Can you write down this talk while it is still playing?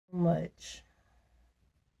much.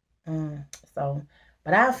 So,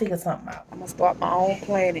 but I'll figure something out. I'm gonna start my own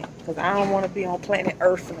planet because I don't want to be on planet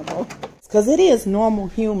Earth no more. Because it is normal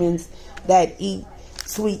humans that eat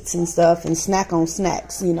sweets and stuff and snack on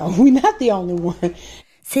snacks. You know, we're not the only one.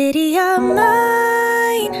 City of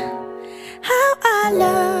mine, how I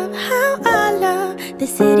love the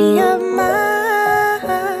city of mine.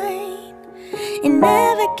 It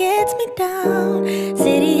never gets me down.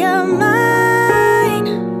 City of mine,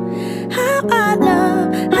 how I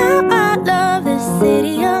love the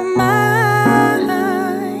city of mine.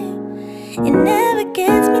 It never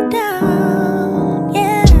gets me down,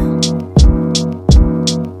 yeah.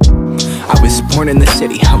 I was born in the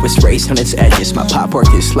city, I was raised on its edges. My pop worked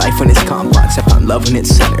his life on its complex. I found love in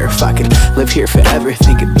its center. If I could live here forever,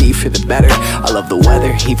 think it'd be for the better. I love the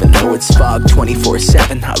weather, even though it's fog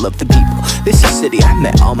 24/7. I love the people, this is city. I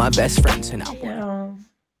met all my best friends and I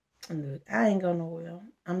look, I ain't going nowhere.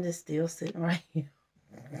 I'm just still sitting right here.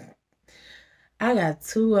 I got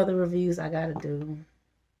 2 other reviews I gotta do,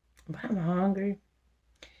 but I'm hungry,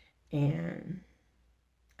 and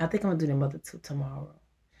I think I'm gonna do them other 2 tomorrow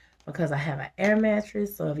because I have an air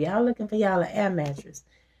mattress. So if y'all looking for y'all an air mattress,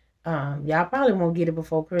 y'all probably won't get it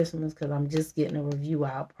before Christmas because I'm just getting a review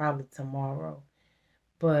out probably tomorrow.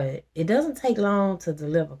 But it doesn't take long to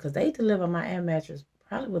deliver because they deliver my air mattress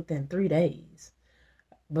probably within 3 days.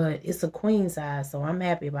 But it's a queen size, so I'm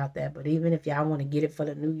happy about that. But even if y'all want to get it for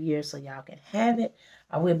the new year so y'all can have it,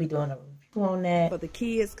 I will be doing a review on that. For the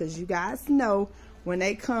kids, because you guys know when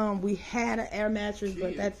they come, we had an air mattress,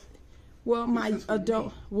 but that's, well, my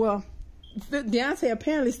adult, well, Deontay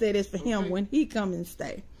apparently said it's for him when he come and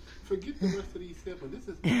stay. Forget the rest of these stuff, but this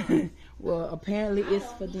is mine. Well, apparently it's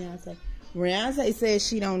for Deontay. Deontay says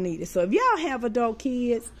she don't need it. So if y'all have adult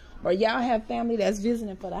kids or y'all have family that's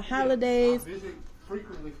visiting for the holidays, I visit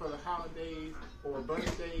frequently for the holidays or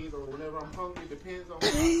birthdays or whenever I'm hungry, depends on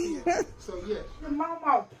what I'm eating. So yeah. The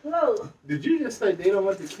mama plug. Did you just say they don't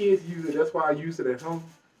let the kids use it? That's why I use it at home.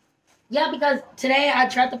 Yeah, because today I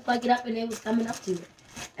tried to plug it up and it was coming up to it,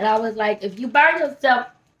 and I was like, "If you burn yourself,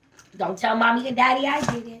 don't tell mommy and daddy I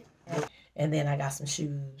did it." And then I got some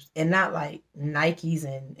shoes, and not like Nikes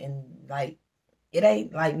and like it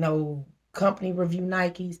ain't like no company review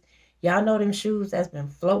Nikes. Y'all know them shoes that's been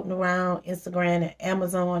floating around Instagram and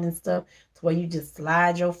Amazon and stuff to where you just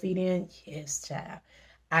slide your feet in? Yes, child.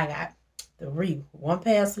 I got 3. 1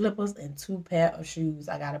 pair of slippers and 2 pair of shoes.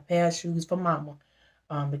 I got a pair of shoes for mama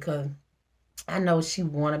because I know she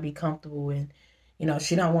want to be comfortable and, you know,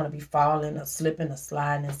 she don't want to be falling or slipping or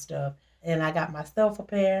sliding and stuff. And I got myself a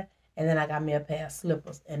pair, and then I got me a pair of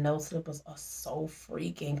slippers. And those slippers are so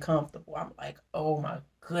freaking comfortable. I'm like, oh my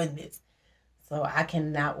goodness. So I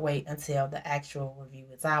cannot wait until the actual review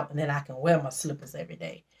is out, and then I can wear my slippers every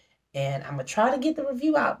day. And I'm going to try to get the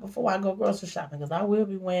review out before I go grocery shopping because I will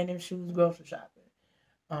be wearing them shoes grocery shopping.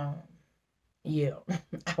 Yeah,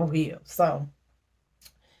 I will. So,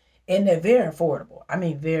 and they're very affordable. I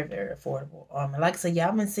mean, very, very affordable. And like I said,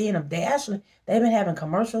 y'all been seeing them. They've been having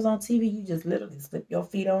commercials on TV. You just literally slip your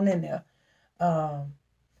feet on in there. Yeah.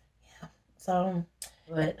 So,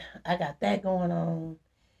 but I got that going on.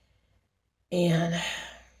 And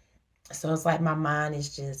so it's like my mind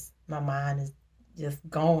is just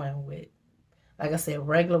going with, like I said,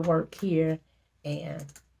 regular work here and,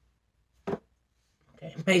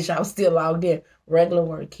 okay, make sure I was still logged in, regular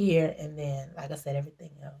work here, and then, like I said,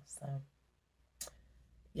 everything else. So,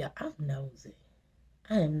 yeah, I'm nosy.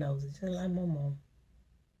 I am nosy, just like my mom.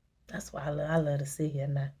 That's why I love to sit here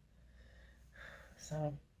now.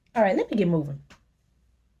 So, all right, let me get moving.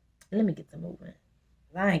 Let me get to moving.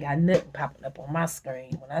 I ain't got nothing popping up on my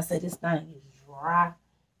screen. When I say this thing is dry,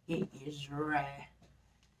 it is dry.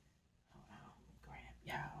 Hold on, grab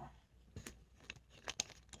y'all.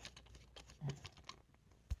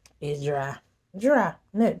 It's dry. Dry.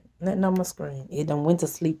 Nothing on my screen. It done went to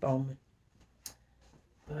sleep on me.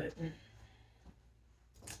 But,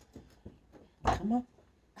 come on.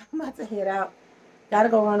 I'm about to head out. Gotta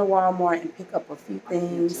go run to Walmart and pick up a few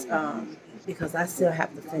things because I still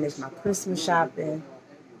have to finish my Christmas shopping.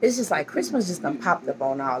 It's just like Christmas just done popped up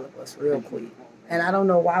on all of us real quick. And I don't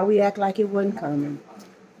know why we act like it wasn't coming,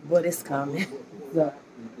 but it's coming. So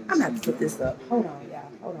I'm going to have to put this up. Hold on, y'all.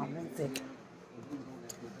 Hold on. Let me see.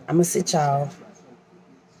 I'm going to sit y'all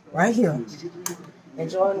right here.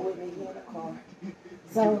 Enjoying with me here in the car.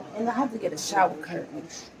 So, and I have to get a shower curtain.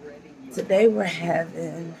 Today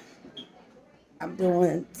I'm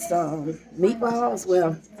doing some meatballs.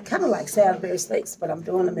 Well, kind of like Salisbury steaks, but I'm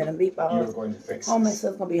doing them in a meatballs. Homemade, so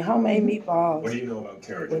it's going to be homemade meatballs. What do you know about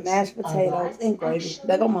carrots? With mashed potatoes and gravy.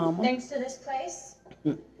 There go mama. Thanks to this place?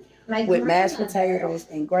 with mashed potatoes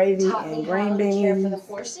and gravy and green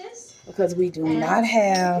beans because we do not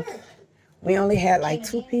have, we only had like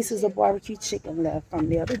 2 pieces of barbecue chicken left from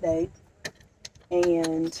the other day.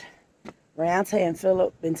 And Roundtay and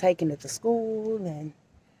Philip been taking it to school, and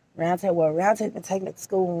Roundtay been taking it to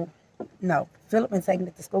school. No, Philip been taking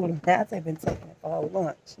it to school, and Roundtay been taking it for whole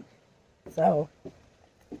lunch. So,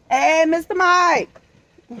 hey, Mr. Mike.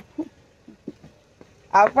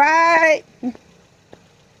 All right.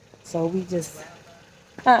 So we just,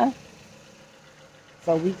 so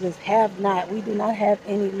we just we do not have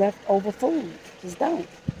any leftover food. Just don't.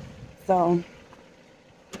 So,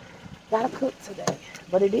 gotta cook today.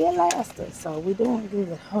 But it did last us, so we doing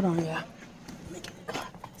good. Hold on, y'all.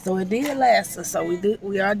 So it did last us, so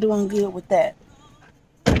we are doing good with that.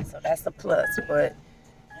 So that's a plus, but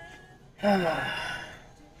I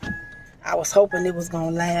was hoping it was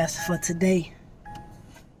gonna last for today.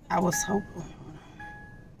 I was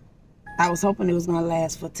hoping it was gonna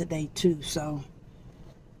last for today too, so,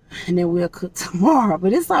 and then we'll cook tomorrow,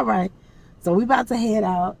 but it's all right. So we about to head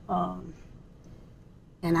out,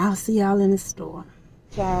 and I'll see y'all in the store.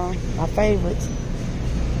 Y'all, my favorites.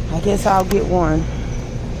 I guess I'll get one.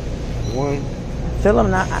 One.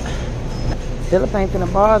 Philip ain't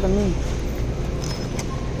finna bother me.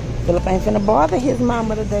 Philip ain't finna bother his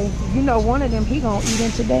mama today. You know, one of them he gonna eat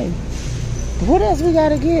in today. What else we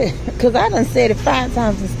gotta get? Cause I done said it 5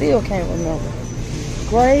 times and still can't remember.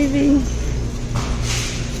 Gravy,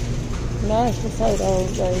 mashed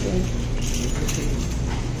potatoes, baby,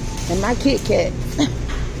 and my Kit Kat.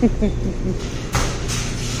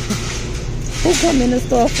 Who come in the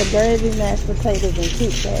store for gravy, mashed potatoes, and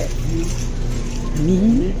Kit Kat?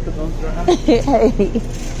 Me. Hey,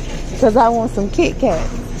 cause I want some Kit Kat.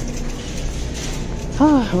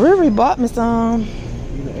 Riri bought me some. You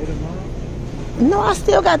done ate them all? No, I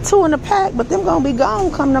still got 2 in the pack, but them gonna be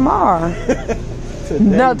gone come tomorrow. Today.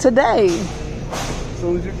 No, today. As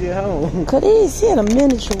soon as you get home. Cause these here the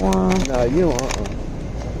miniature one. No, you don't.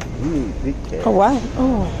 You need big cat. Oh, what?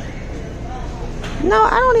 Oh. No,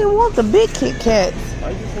 I don't even want the big Kit Kats.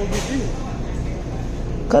 Why you want to get these?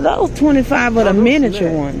 Cause those 25 are the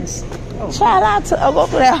miniature ones. Shout out to, I'll go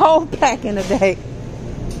through that whole pack in a day.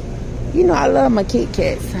 You know I love my Kit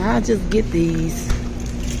Kats. I just get these.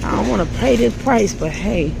 I don't want to pay this price, but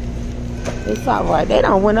hey, it's all right. They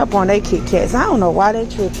done went up on their Kit Kats. I don't know why they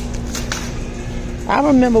tripping. I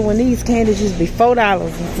remember when these candies used to be $4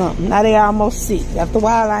 or something. Now they almost $6. After a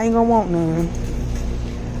while, I ain't gonna want none.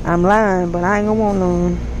 I'm lying, but I ain't gonna want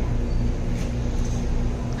none.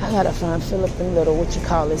 I gotta find Philip and Little, what you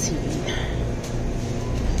call this heat.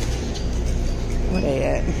 Where they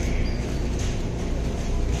at?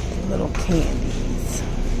 Little candies.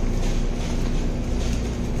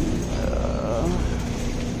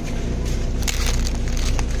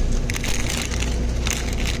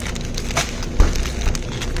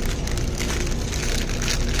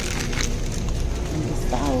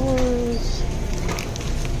 Sours.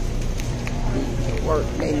 Work,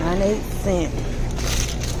 they 98 cents.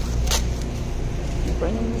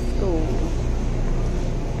 Bring them to school.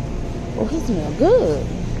 Oh, he smell good.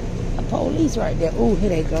 A police right there. Oh, here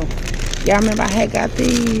they go. Y'all remember I had got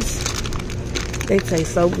these? They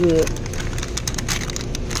taste so good.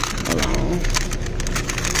 Hold on.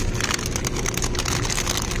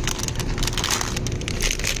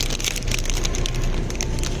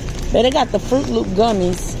 But they got the Fruit Loop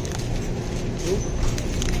gummies.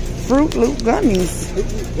 Fruit Loop gummies.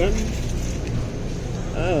 Fruit Loop gummies?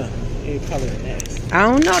 Ain't probably nasty. I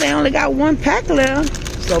don't know. They only got 1 pack left.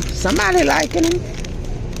 So somebody liking them.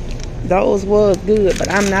 Those was good, but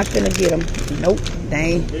I'm not gonna get them. Nope. They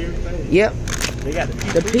ain't. Yep. They got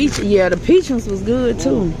the peach. Yeah, the peach ones was good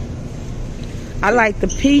too. I like the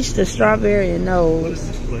peach, the strawberry, and those. What is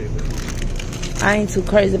this flavor? I ain't too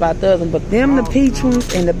crazy about the other, but them, the peach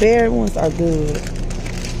ones and the berry ones are good.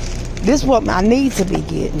 This is what I need to be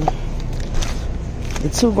getting. The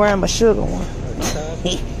 2 gram of sugar one.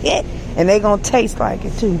 And they gonna taste like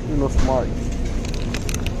it too. You know, smart.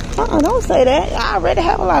 Don't say that. I already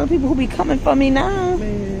have a lot of people who be coming for me now.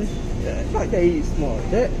 Man, it's like they eat smart.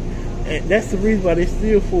 That's the reason why they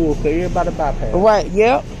still full, because everybody bypass. Right,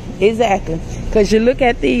 yep, exactly. Because you look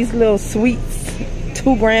at these little sweets,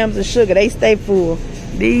 2 grams of sugar, they stay full.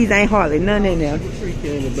 These ain't hardly none in there. Sugar-free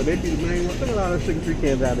candy, but they be the main one. There's a lot of sugar-free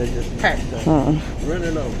candies out there just packed up.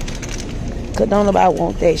 Running over. Because don't nobody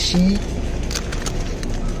want that shit.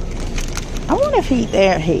 I wonder if he eat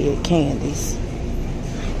Airhead candies.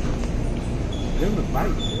 Them the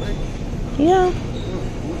bites, right? Yeah.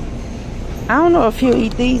 I don't know if he'll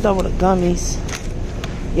eat these over the gummies.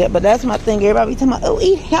 Yeah, but that's my thing. Everybody be talking about, oh,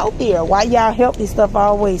 eat healthier. Why y'all healthy stuff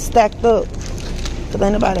always stacked up? Because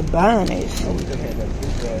ain't nobody buying it.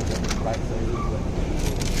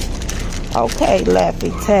 Okay,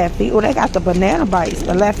 Laffy Taffy. Oh, they got the banana bites.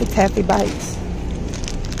 The Laffy Taffy bites.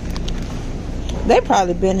 They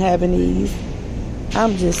probably been having these.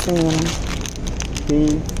 I'm just seeing them.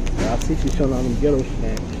 I see you showing all them ghetto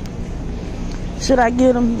snacks. Should I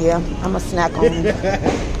get them? Yeah, I'm going to snack on them.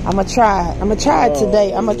 I'm going to try it. I'm going to try it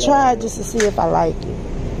today. I'm going to try it just to see if I like it.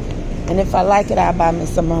 And if I like it, I'll buy me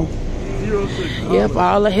some more. Yep,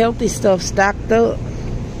 all the healthy stuff stocked up.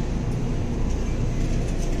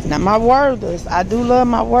 Now, my Werthers, I do love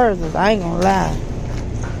my Werthers. I ain't going to lie.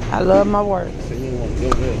 I love my Werthers. So you want to go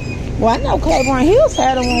there? Well, I know Claiborne Hills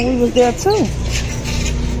had them when we was there, too.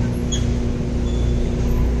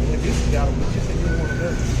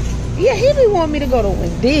 Yeah, he be wanting me to go to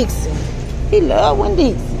Winn-Dixie. He love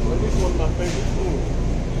Winn-Dixie. One of my favorite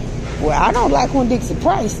foods. Well, I don't like Winn-Dixie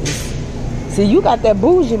prices. See, you got that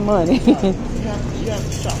bougie money. You have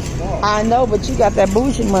to shop smart. I know, but you got that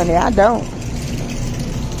bougie money. I don't.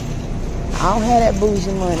 I don't have that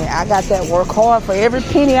bougie money. I got that work hard for every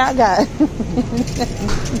penny I got.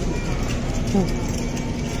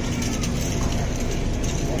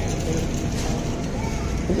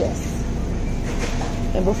 Yes.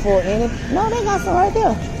 And before any, no, they got some right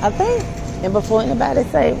there, I think. And before anybody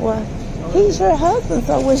say, well, he's your husband,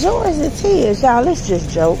 so what's yours is his. Y'all, it's just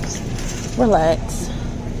jokes. Relax.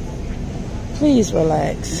 Please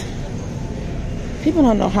relax. People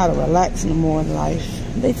don't know how to relax no more in life.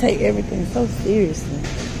 They take everything so seriously.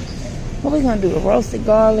 What we gonna do? Roasted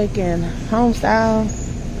garlic and home style?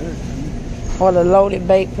 Or the loaded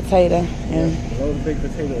baked potato? And Loaded baked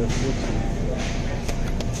potato is good.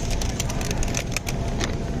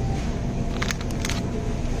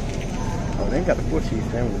 Oh, they ain't got the 4 cheese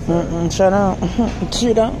sandwiches. Shut up.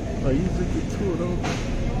 Shut up. Oh, you just get 2 of those?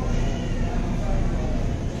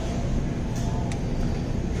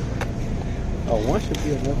 Oh, one should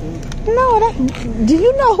be enough. No, do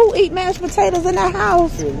you know who eat mashed potatoes in that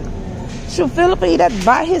house? Should Philip eat that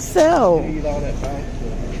by himself? You eat all that by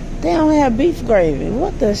himself. They don't have beef gravy.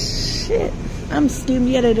 What the shit? I'm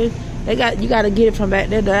skimming. Yeah, they do. You gotta get it from back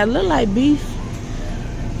there. Does that look like beef?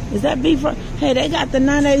 Is that beef? Hey, they got the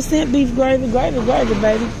 98-cent beef gravy,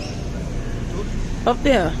 baby. Up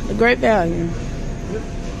there, the Great Value.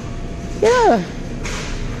 Yeah.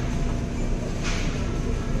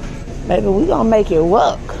 Baby, we gonna make it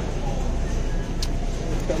work.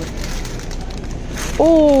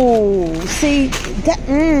 Ooh, see that?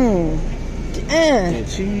 And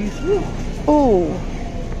cheese. Ooh.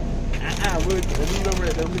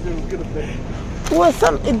 Well,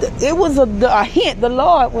 it was a hint. The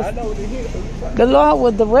Lord was. I know the hint. The Lord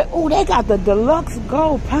was the. Oh, they got the deluxe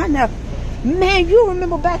gold pineapple. Man, you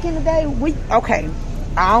remember back in the day? Okay.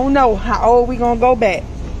 I don't know how old we gonna go back,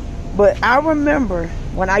 but I remember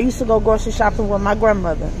when I used to go grocery shopping with my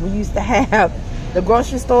grandmother. We used to have the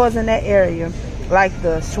grocery stores in that area, like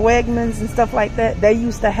the Schwegmans and stuff like that. They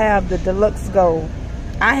used to have the deluxe gold.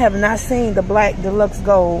 I have not seen the black deluxe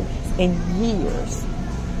gold in years.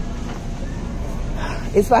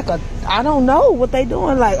 It's like I don't know what they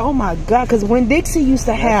doing. Like, oh my God, because Winn-Dixie used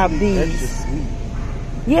to have these.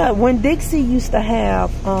 Yeah, Winn-Dixie used to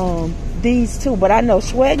have these too. But I know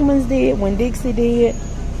Schwegmans did, Winn-Dixie did.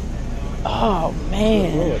 Oh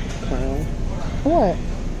man. What?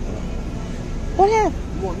 What happened?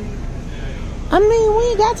 I mean, we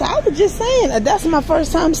ain't got to. I was just saying, that's my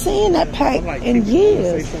first time seeing that pack in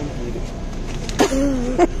years.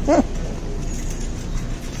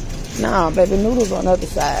 Nah, baby, noodles on the other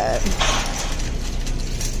side.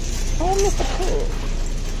 Oh, Mr. Cook.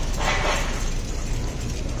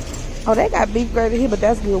 Oh, they got beef gravy here, but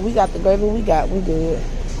that's good. We got the gravy we got. We good.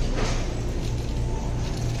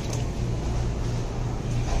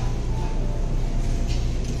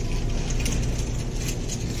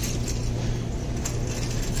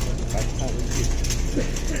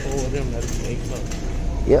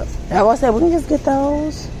 Yep. That's what I said. We can just get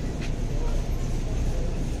those.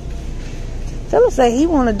 Philip said he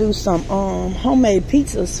want to do some homemade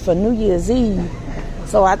pizzas for New Year's Eve.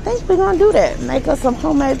 So I think we're going to do that. Make us some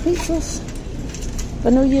homemade pizzas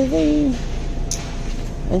for New Year's Eve.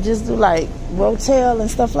 And just do like rotel and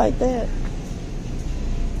stuff like that.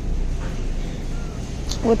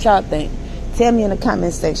 What y'all think? Tell me in the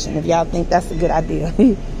comment section if y'all think that's a good idea.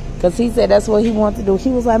 Because he said that's what he wanted to do. He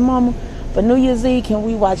was like, Mama, for New Year's Eve, can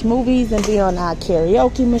we watch movies and be on our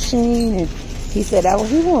karaoke machine? And he said that's what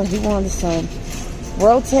he wanted. He wanted some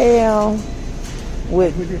rotel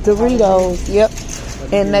with Doritos, yep,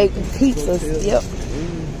 and make pizzas, yep.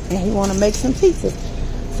 And he want to make some pizzas.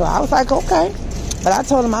 So I was like, okay. But I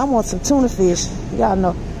told him I want some tuna fish. Y'all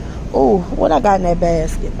know. Oh, what I got in that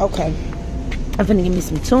basket? Okay. I'm finna give me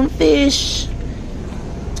some tuna fish.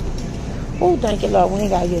 Oh, thank you, Lord. We ain't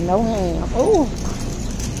gotta get no ham. Oh,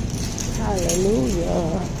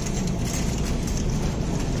 hallelujah.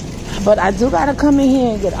 But I do gotta come in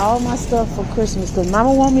here and get all my stuff for Christmas because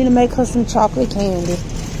Mama want me to make her some chocolate candy.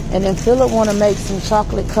 And then Philip want to make some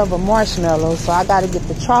chocolate covered marshmallows. So I gotta get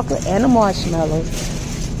the chocolate and the marshmallows.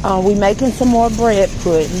 We making some more bread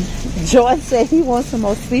pudding. George said he wants some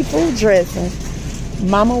more seafood dressing.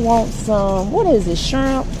 Mama wants some, what is it,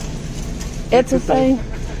 shrimp? Etouffee?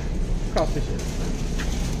 Crawfish.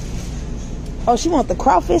 Oh, she want the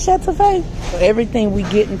crawfish etouffee? So everything we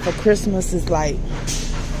getting for Christmas is like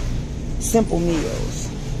simple meals.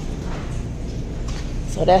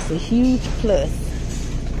 So that's a huge plus.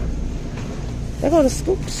 They go to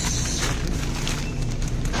Scoops.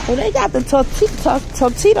 Well, they got the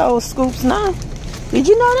Totito scoops now. Did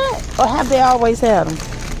you know that? Or have they always had them?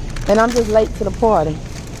 And I'm just late to the party.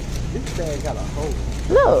 This bag got a hole.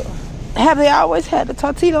 Look, have they always had the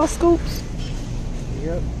Totito scoops?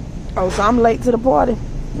 Yep. Oh, so I'm late to the party?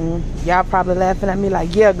 Y'all probably laughing at me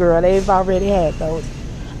like, yeah, girl, they've already had those.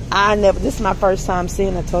 This is my first time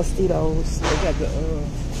seeing the Tostitos. They got the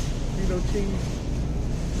Cheeto cheese.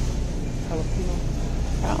 Jalapeno.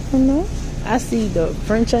 I don't know. I see the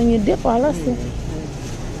French onion dip. All I see.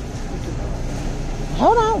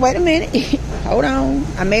 Hold on, wait a minute. Hold on.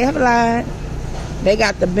 I may have lied. They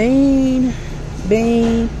got the bean.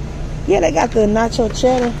 Yeah, they got the nacho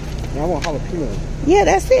cheddar. Yeah, I want jalapeno. Yeah,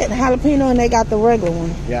 that's it. Jalapeno, and they got the regular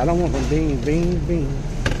one. Yeah, I don't want no beans.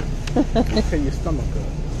 Fill your stomach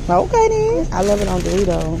up. Okay then. I love it on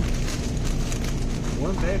Dorito.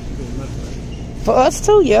 One bag should be enough, right? For us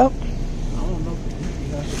too, yep. I don't know.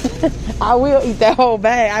 I will eat that whole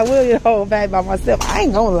bag. I will eat the whole bag by myself. I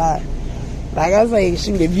ain't gonna lie. Like I say,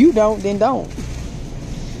 shoot, if you don't, then don't.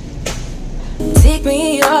 Take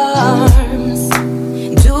me in your arms,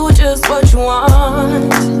 do just what you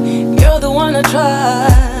want. You're the one I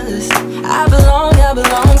trust. I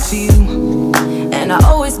belong to you, and I'll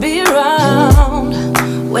always be around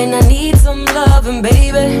when I need some loving,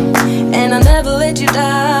 baby. And I never let you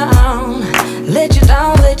down, let you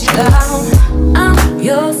down. I'm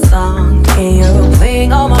your song, and you're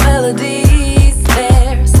playing all my melodies.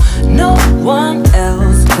 There's no one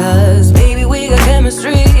else, 'cause baby, we got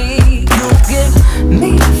chemistry. You give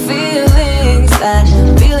me feelings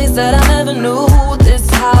that I never knew. This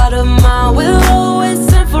heart of mine will always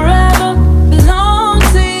and forever belong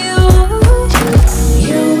to you.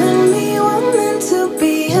 You and me were meant to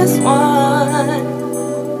be as one.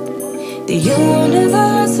 The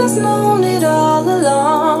universe has known it all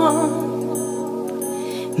along.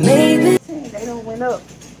 Maybe They don't went up.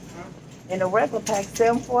 In the regular pack,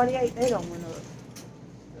 $7.48. They don't went up.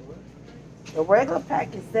 The regular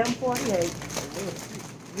pack is $7.48.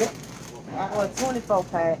 Yep. Or a 24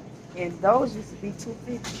 pack, and those used to be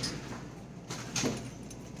 $2.50.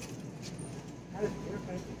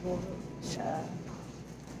 Child.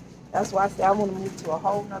 That's why I say I want to move to a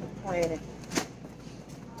whole nother planet.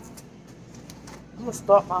 I'm gonna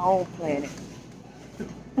start my own planet.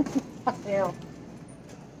 I am.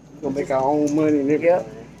 We're gonna make our own money and everything. Yep.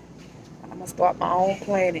 I'm gonna start my own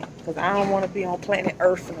planet because I don't want to be on planet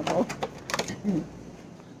Earth no more.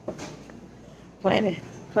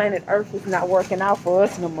 Planet Earth is not working out for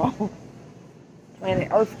us no more. Planet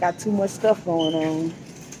Earth got too much stuff going on.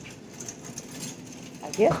 I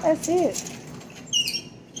guess that's it.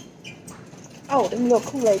 Oh, them little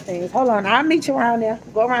Kool-Aid things. Hold on, I'll meet you around there.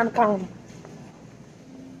 Go around the corner.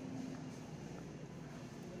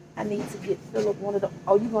 I need to get Philip one of the.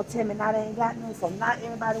 Oh, you gonna tell me now they ain't got none, so not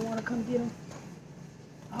everybody wanna come get them?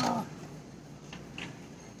 Oh.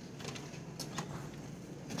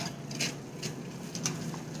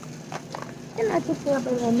 And I just feel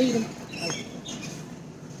everybody gonna need them.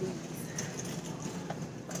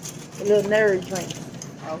 A little nerd drink.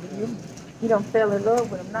 Oh, he done fell in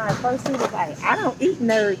love with him now. At first he was like, I don't eat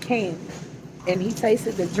nerd candy. And he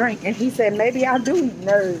tasted the drink and he said, maybe I do eat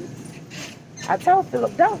nerds. I told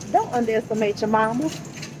Philip, don't underestimate your mama.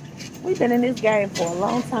 We've been in this game for a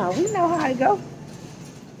long time. We know how it go.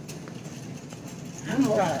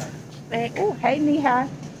 Man, oh, hey, Knee-High.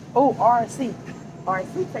 Oh, RC.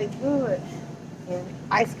 RC tastes good. And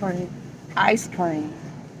ice cream.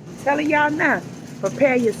 I'm telling y'all now,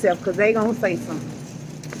 prepare yourself because they gonna say something.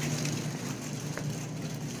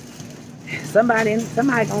 Somebody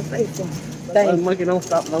gonna say something. Monkey don't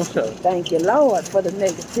stop no show. Thank you, Lord, for the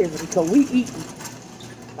negativity because we eating.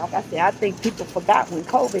 Like I said, I think people forgot when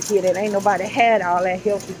COVID hit it. Ain't nobody had all that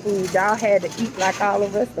healthy food. Y'all had to eat like all the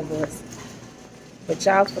rest of us. But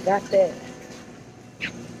y'all forgot that.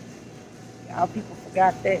 Y'all people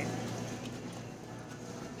forgot that.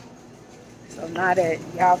 So now that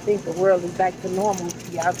y'all think the world is back to normal,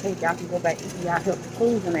 y'all think y'all can go back eating y'all healthy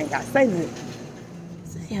food and ain't got to say nothing.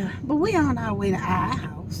 So yeah, but we on our way to our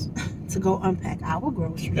house to go unpack our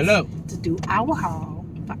groceries. Hello. To do our haul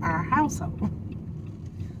for our household.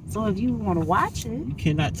 So if you want to watch it, You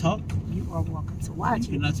cannot talk. you are welcome to watch You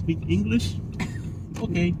it. cannot speak English.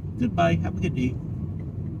 Okay. Goodbye. Have a good day.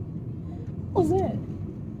 What's that?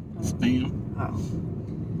 Spam. Oh.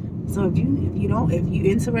 So if you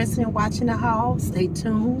interested in watching the haul, stay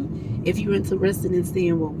tuned. If you're interested in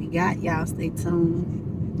seeing what we got, y'all stay tuned.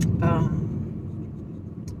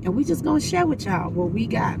 And we just gonna share with y'all what we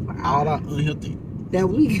got for All that unhealthy. that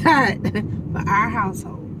we got for our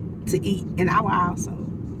household to eat in our household.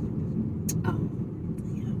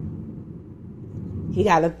 He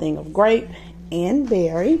got a thing of grape and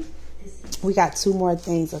berry. We got 2 more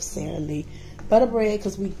things of Sara Lee butter bread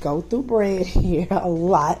because we go through bread here a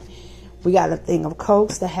lot. We got a thing of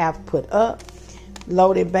Cokes to have put up.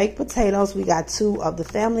 Loaded baked potatoes. We got 2 of the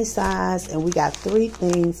family size, and we got 3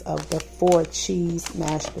 things of the 4 cheese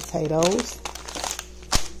mashed potatoes.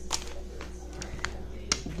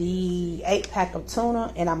 The 8-pack of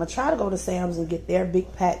tuna, and I'm gonna try to go to Sam's and get their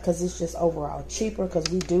big pack because it's just overall cheaper because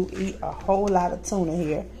we do eat a whole lot of tuna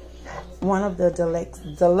here. 1 of the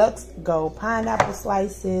deluxe gold pineapple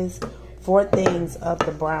slices, 4 things of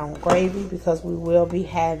the brown gravy because we will be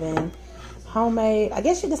having homemade, I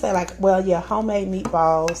guess you could say homemade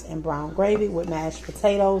meatballs and brown gravy with mashed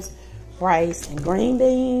potatoes, rice, and green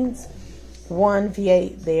beans. 1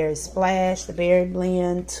 V8 berry splash, the berry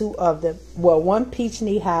blend, 2 of the, 1 peach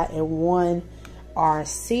knee high and 1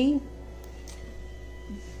 RC.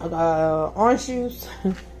 Orange juice,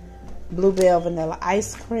 bluebell vanilla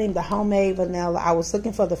ice cream, the homemade vanilla. I was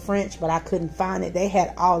looking for the French, but I couldn't find it. They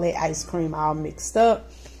had all their ice cream all mixed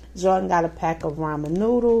up. Jordan got a pack of ramen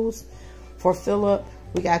noodles. For Philip,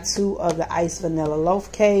 we got 2 of the iced vanilla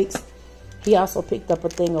loaf cakes. He also picked up a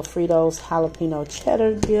thing of Fritos jalapeno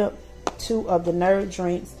cheddar dip. 2 of the nerd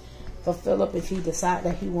drinks for Philip if he decide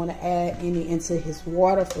that he want to add any into his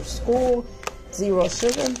water for school. 0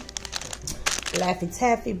 sugar. Laffy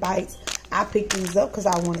Taffy bites. I picked these up because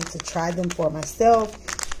I wanted to try them for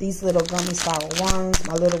myself. These little gummy sour worms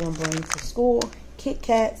my little one brings to school. Kit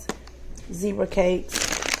Kats. Zebra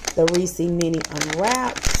cakes. The Reese Mini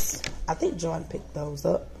Unwraps. I think John picked those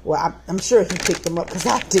up. Well, I'm sure he picked them up because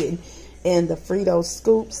I didn't. And the Fritos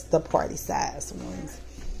Scoops, the party size ones.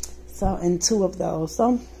 So, and 2 of those.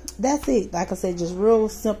 So, that's it. Like I said, just real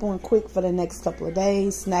simple and quick for the next couple of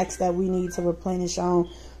days. Snacks that we need to replenish on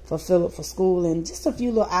for Philip for school. And just a few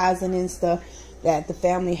little odds and ends stuff that the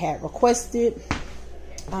family had requested.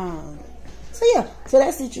 So, yeah. So,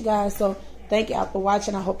 that's it, you guys. So, thank y'all for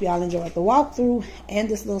watching. I hope y'all enjoyed the walkthrough and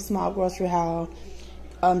this little small grocery haul.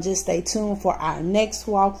 Just stay tuned for our next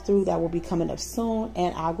walkthrough that will be coming up soon,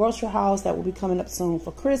 and our grocery hauls that will be coming up soon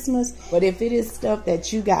for Christmas. But if it is stuff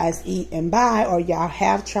that you guys eat and buy, or y'all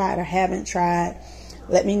have tried or haven't tried,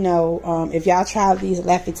 let me know. If y'all try these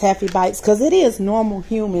Laffy Taffy bites, because it is normal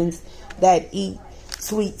humans that eat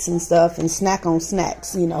sweets and stuff and snack on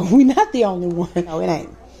snacks. You know, we're not the only one. No, it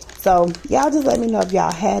ain't. So y'all just let me know if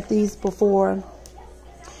y'all had these before,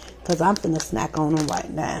 because I'm finna snack on them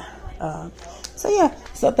right now. So yeah,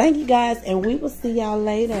 so thank you guys, and we will see y'all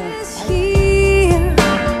later.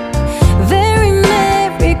 Very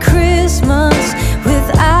Merry Christmas.